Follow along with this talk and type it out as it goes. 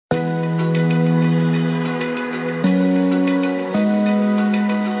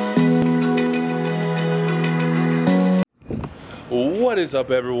What is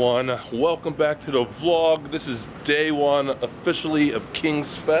up, everyone? Welcome back to the vlog. This is day one officially of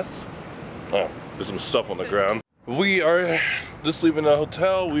kingsfest. Oh, there's some stuff on the ground. We are just leaving the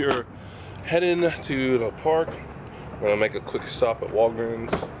hotel. We are heading to the park. We're gonna make a quick stop at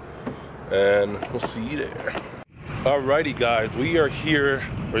Walgreens and we'll see you there. Alrighty guys, we are here.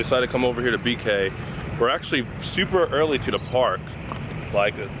 We decided to come over here to BK. We're actually super early to the park.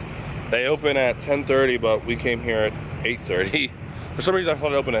 Like, they open at 10:30, but we came here at 8:30. For some reason I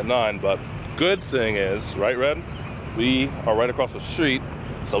thought it opened at 9, but good thing is, right Red? We are right across the street,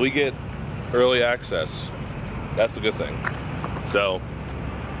 so we get early access. That's the good thing. So,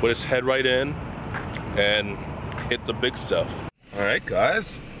 we'll just head right in and hit the big stuff. Alright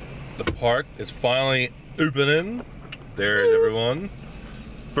guys, the park is finally opening. There's everyone.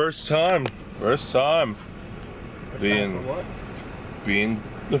 First time being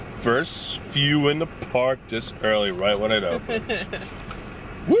the first few in the park this early, right when it opens.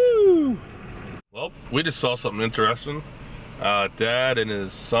 Woo! Well, we just saw something interesting. Dad and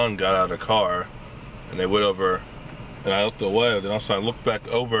his son got out of the car and they went over, and I looked away, then also I looked back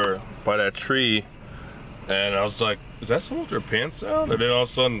over by that tree and I was like, is that someone with their pants down? And then all of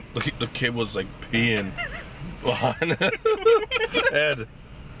a sudden the kid was like peeing behind and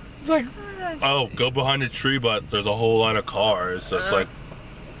it's like, oh, go behind the tree, but there's a whole line of cars, so it's like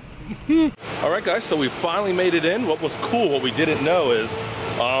Alright guys, so we finally made it in. What was cool, what we didn't know is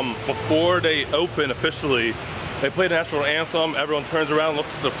before they open officially, they play the national anthem, everyone turns around and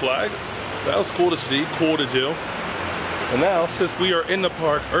looks at the flag. That was cool to see, cool to do. And now, since we are in the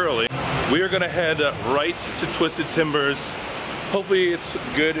park early, we are gonna head right to Twisted Timbers. Hopefully it's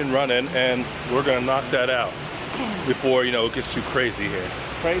good and running, and we're gonna knock that out before, you know, it gets too crazy here.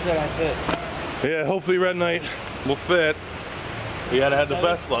 Pray that I fit. Yeah, hopefully Red Knight will fit. We had to have the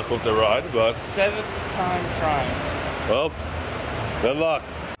best luck with the ride, but 7th time trying. Well, good luck.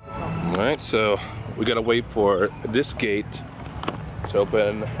 Alright, so we gotta wait for this gate to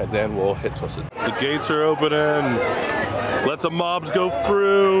open and then we'll hit Twisted. The gates are opening. Let the mobs go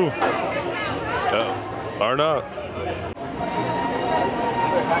through. Oh, or not.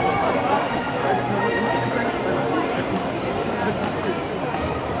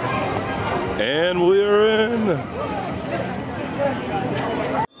 And we're in.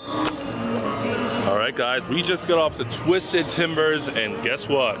 Alright guys, we just got off the Twisted Timbers and guess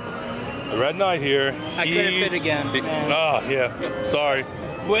what? The Red Knight here. I couldn't fit again. Yeah, sorry.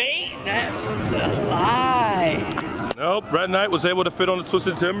 Wait, that was a lie. Nope, Red Knight was able to fit on the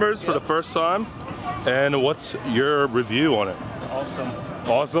Twisted Timbers for the first time. And what's your review on it? Awesome.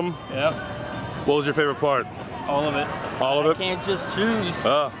 Awesome? Yeah. What was your favorite part? All of it. All of it? I can't just choose.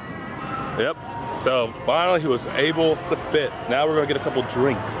 Yep. So finally he was able to fit. Now we're gonna get a couple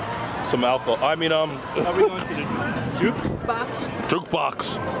drinks. Some alcohol. I mean, Are we going to the jukebox?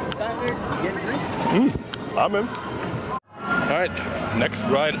 Jukebox. Get drinks? I'm in. Alright, next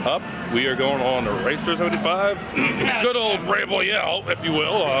ride up, we are going on the Racer 75. Good old Rebel Yell, if you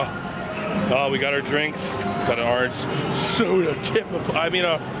will. We got our drinks, got an orange soda, typical. I mean,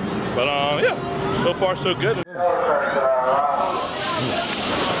 yeah, so far so good.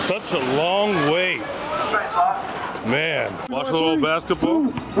 Such a long wait. Man, watch a little basketball.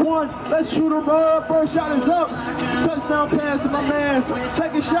 2, 1, let's shoot him up. First shot is up. Touchdown pass to my man.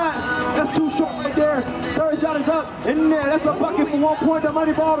 Second shot, that's too short right there. Third shot is up. In there, that's a bucket for 1 point. The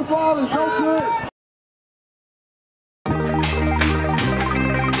money ball to fall is no good.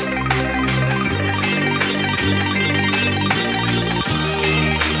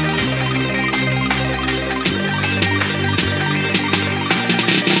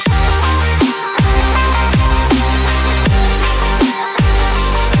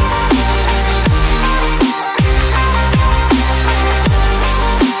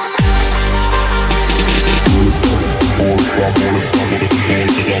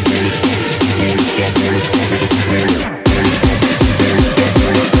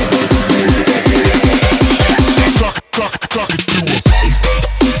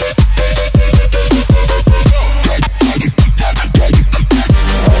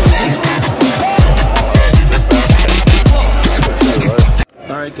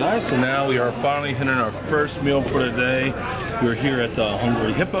 Alright guys, so now we are finally hitting our first meal for the day. We're here at the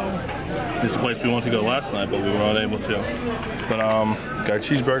Hungry Hippo. This is the place we wanted to go last night, but we were unable to. But got a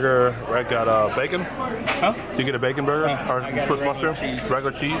cheeseburger. Red got bacon. Huh? Did you get a bacon burger? Or Swiss mushroom?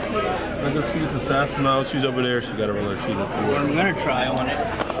 Regular cheese. Regular cheese with sassamo. She's over there. She got a regular cheese. I'm gonna try on it.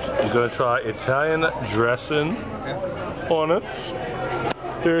 She's gonna try Italian dressing on it.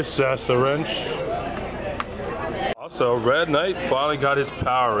 Here's Sassa Wrench. Also, Red Knight finally got his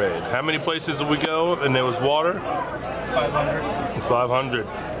Powerade. How many places did we go and there was water? 500. 500.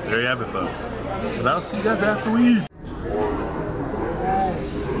 There you have it, folks. And I'll see you guys after we eat.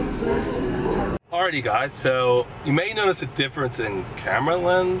 Alrighty guys, so you may notice a difference in camera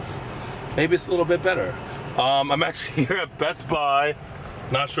lens. Maybe it's a little bit better. I'm actually here at Best Buy.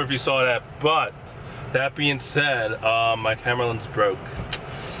 Not sure if you saw that, but that being said, my camera lens broke.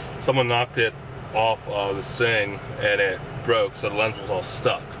 Someone knocked it off of this thing and it broke, so the lens was all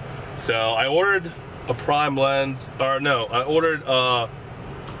stuck. So I ordered a prime lens, or no, I ordered a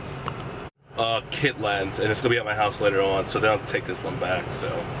kit lens, and it's gonna be at my house later on, so then I'll take this one back,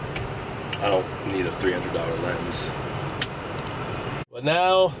 so I don't need a $300 lens. But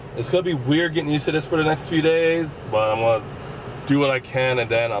now, it's gonna be weird getting used to this for the next few days, but I'm gonna do what I can, and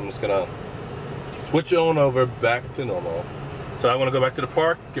then I'm just gonna switch on over back to normal. So I'm gonna go back to the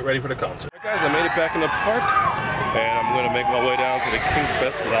park, get ready for the concert. All right guys, I made it back in the park, and I'm gonna make my way down to the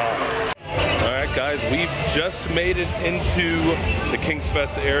kingsfest Lounge. All right guys, we've just made it into the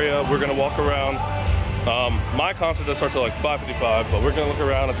kingsfest area. We're gonna walk around. My concert does start at like 5:55, but we're gonna look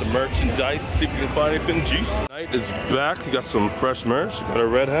around at the merchandise, see if we can find anything juicy. Night is back. You got some fresh merch. You got a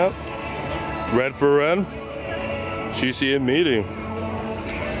red hat. Red for red. Juicy and meaty.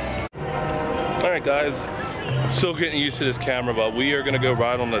 All right guys, I'm still getting used to this camera, but we are gonna go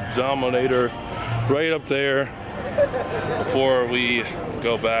ride on the Dominator right up there before we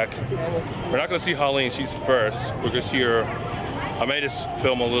go back. We're not gonna see Holly, she's first. We're gonna see her. I may just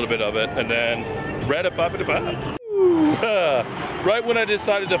film a little bit of it, and then Red at 5:55. Right when I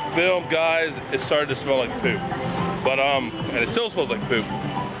decided to film, guys, it started to smell like poop. But and it still smells like poop.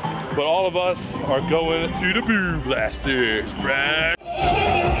 But all of us are going to the Boo Blasters, right?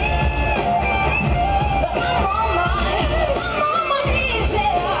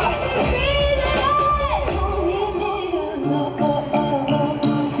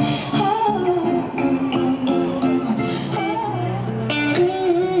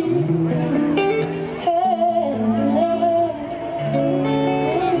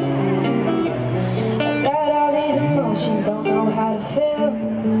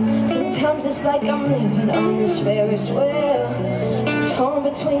 It's like I'm living on this Ferris wheel, torn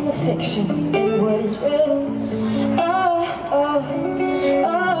between the fiction and what is real. Oh, oh,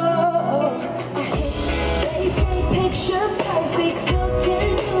 oh, I hate they say picture perfect filter,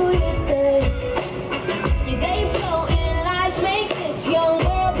 do your thing. Yeah, they floating lies make this young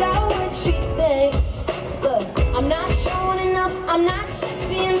girl doubt what she thinks. Look, I'm not showing enough, I'm not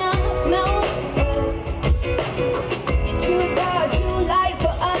sexy enough, no. You're too bad, too light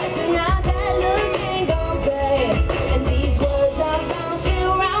for us, and now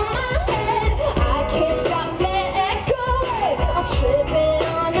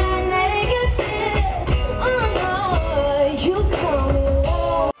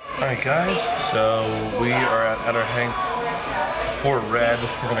Alright guys, so we are at Eder Hanks for Red.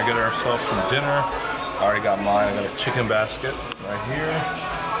 We're gonna get ourselves some dinner. I already got mine. I got a chicken basket right here.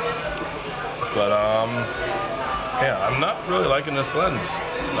 But yeah, I'm not really liking this lens.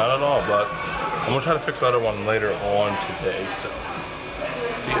 Not at all, but I'm gonna try to fix the other one later on today. So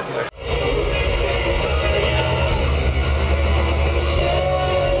see you at the next.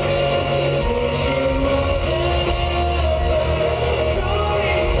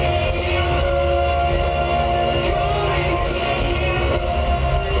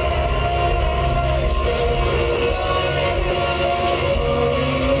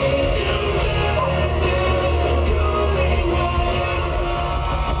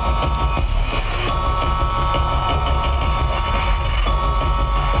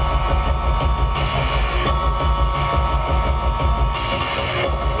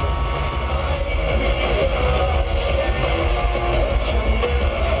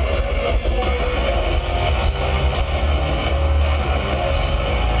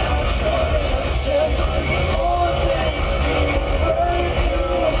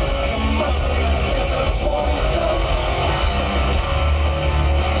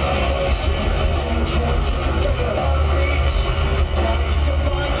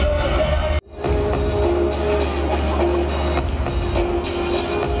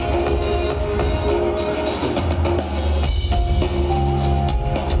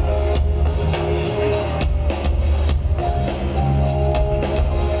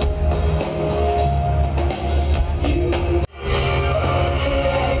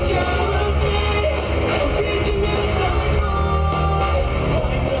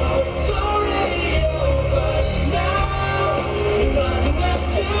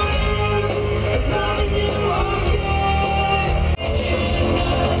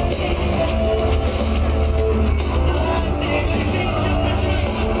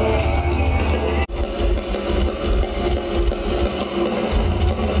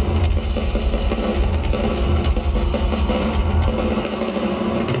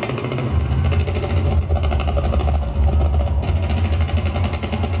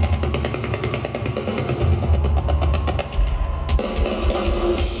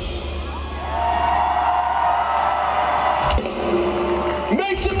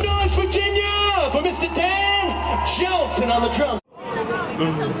 make some noise, Virginia, for Mr. Dan Johnson on the drums.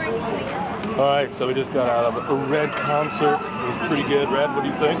 Alright, so we just got out of a Red concert. It was pretty good. Red, what do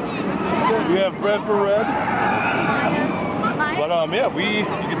you think? We have Red for Red. But yeah, you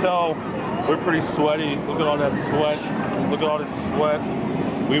can tell we're pretty sweaty. Look at all that sweat. Look at all this sweat.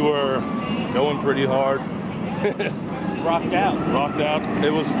 We were going pretty hard. Rocked out. Rocked out.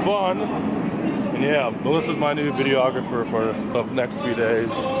 It was fun. And yeah, Melissa's my new videographer for the next few days.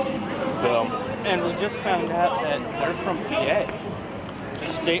 So. And we just found out that they're from PA.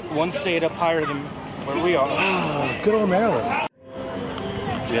 Just one state up higher than where we are. Ah, good old Maryland.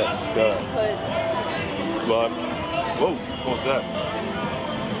 Yes, good. But, whoa, what was that?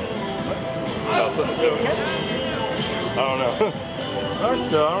 I don't know. Alright,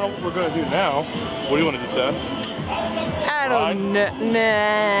 so I don't know what we're going to do now. What do you want to do, Seth? I don't know.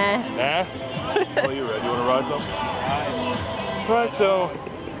 Nah. Nah? Oh, you ready? You want to ride some? Alright, so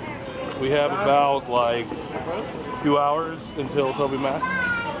we have about like 2 hours until Toby Mac.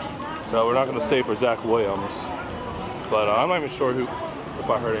 So we're not going to stay for Zach Williams. But I'm not even sure if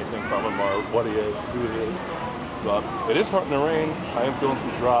I heard anything from him or what he is, who he is. But it is starting to rain. I am feeling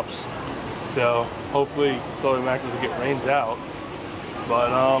some drops. So hopefully Toby Mac doesn't get rained out.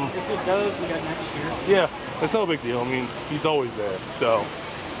 But if it does, we got next year. yeah, it's no big deal. I mean, he's always there. So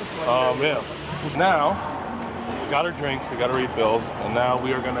yeah. Now we got our drinks, we got our refills, and now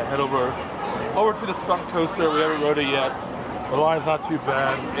we are gonna head over to the stunt coaster. We haven't rode it yet. The line's not too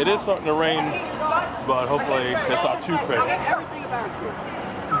bad. It is starting to rain, but hopefully it's not too crazy.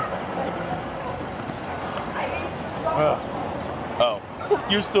 Oh,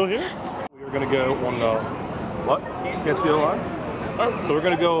 you're still here? We're gonna go on the what? Can't see the line? Alright, so we're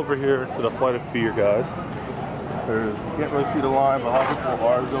gonna go over here to the Flight of Fear, guys. You can't really see the line, but a lot of people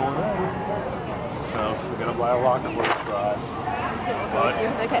are going there. So we're gonna buy a rocket with a try. But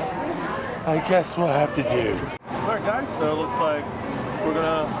Okay. I guess we'll have to do. Alright guys, so it looks like we're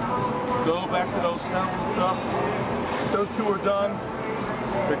gonna go back to those towns and stuff. Those two are done.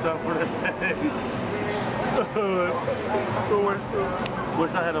 They're done for the day.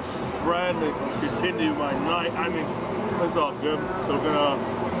 Wish I had a friend to continue my night. I mean, it's all good. So we're gonna,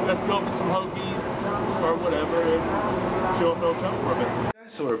 let's go get some hoagies or whatever and chill at the hotel for a bit.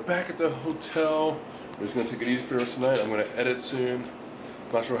 So we're back at the hotel. We're just gonna take it easy for the rest of the night. I'm gonna edit soon.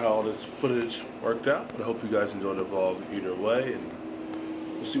 Not sure how all this footage worked out, but I hope you guys enjoyed the vlog either way, and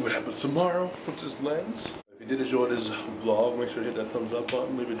we'll see what happens tomorrow with this lens. If you did enjoy this vlog, make sure to hit that thumbs up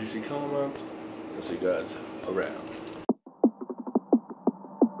button, leave a juicy comment. I'll see you guys around.